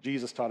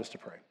Jesus taught us to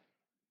pray.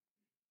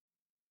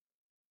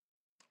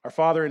 Our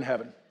Father in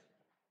heaven,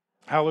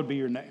 hallowed be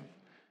your name.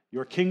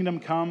 Your kingdom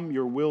come,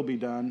 your will be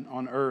done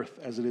on earth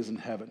as it is in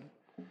heaven.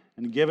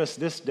 And give us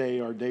this day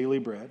our daily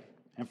bread,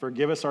 and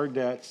forgive us our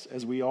debts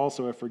as we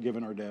also have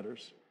forgiven our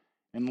debtors.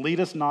 And lead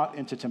us not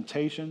into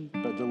temptation,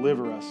 but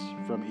deliver us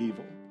from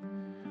evil.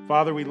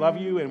 Father, we love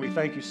you, and we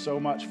thank you so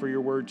much for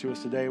your word to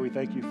us today. We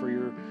thank you for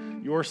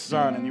your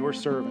Son and your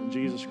servant,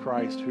 Jesus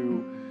Christ,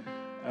 who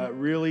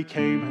really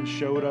came and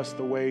showed us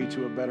the way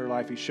to a better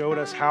life. He showed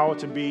us how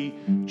to be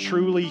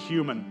truly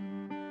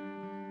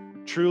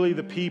human, truly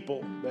the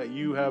people that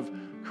you have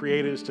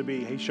created us to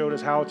be. He showed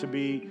us how to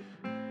be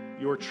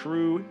your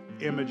true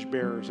image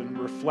bearers and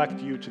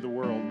reflect you to the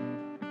world.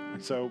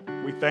 And so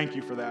we thank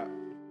you for that.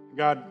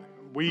 God,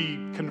 we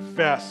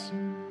confess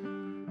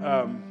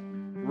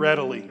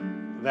readily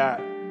that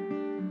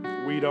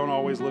we don't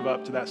always live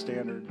up to that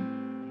standard.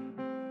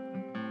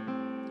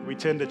 We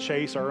tend to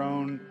chase our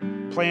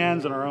own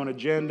plans and our own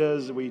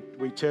agendas.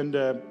 We tend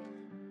to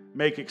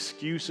make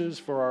excuses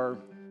for our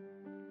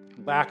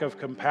lack of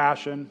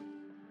compassion.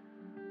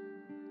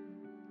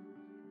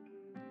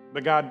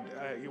 But God,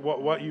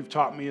 what you've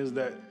taught me is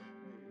that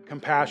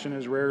compassion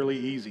is rarely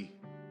easy.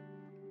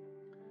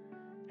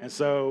 And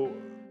so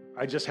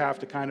I just have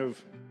to kind of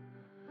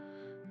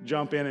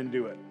jump in and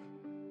do it.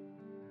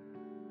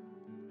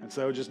 And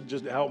so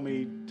just help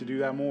me to do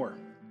that more.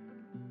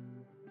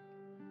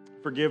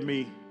 Forgive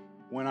me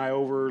when I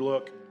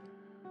overlook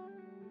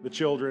the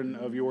children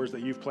of yours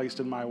that you've placed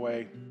in my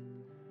way,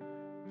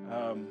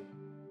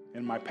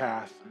 in my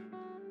path,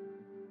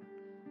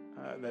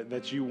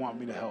 that you want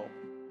me to help.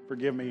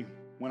 Forgive me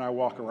when I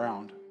walk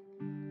around.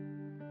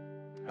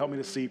 Help me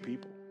to see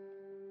people.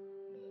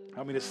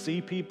 Help me to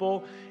see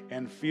people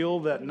and feel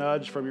that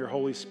nudge from your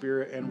Holy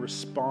Spirit and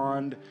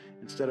respond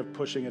instead of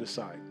pushing it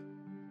aside.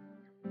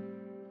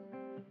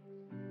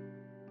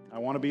 I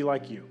want to be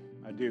like you.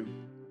 I do.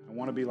 I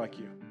want to be like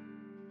you.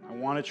 I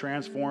want to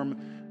transform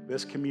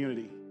this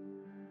community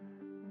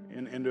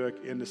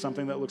into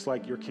something that looks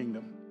like your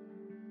kingdom.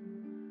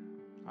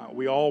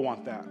 We all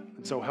want that.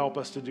 And so help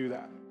us to do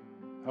that.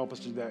 Help us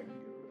to do that.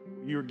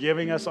 You're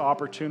giving us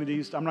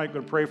opportunities. I'm not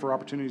going to pray for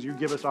opportunities. You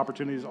give us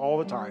opportunities all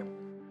the time.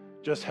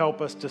 Just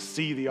help us to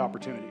see the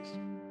opportunities.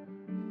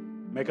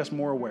 Make us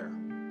more aware.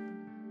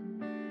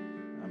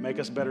 Make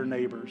us better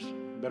neighbors,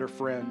 better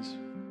friends,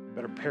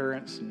 better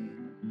parents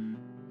and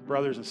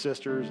brothers and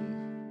sisters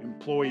and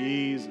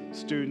employees and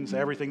students,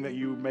 everything that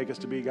you make us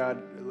to be,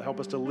 God. Help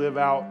us to live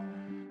out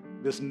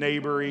this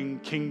neighboring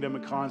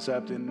kingdom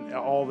concept in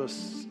all the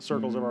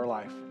circles of our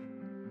life.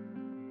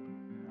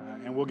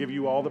 And we'll give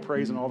you all the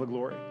praise and all the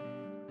glory.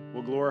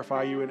 We'll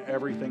glorify you in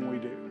everything we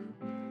do.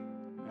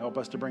 Help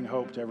us to bring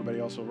hope to everybody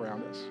else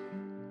around us.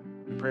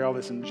 We pray all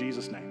this in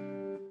Jesus'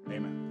 name.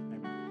 Amen.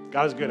 Amen.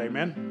 God is good.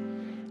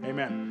 Amen.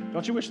 Amen.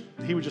 Don't you wish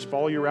he would just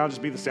follow you around,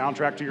 just be the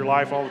soundtrack to your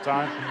life all the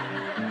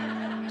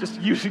time?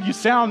 Just you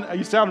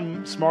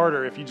sound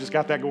smarter if you just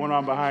got that going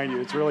on behind you.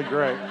 It's really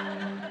great.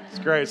 It's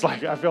great. It's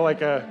like I feel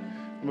like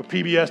I'm a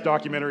PBS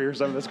documentary or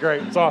something. That's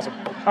great. It's awesome.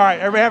 All right,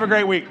 everybody have a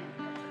great week.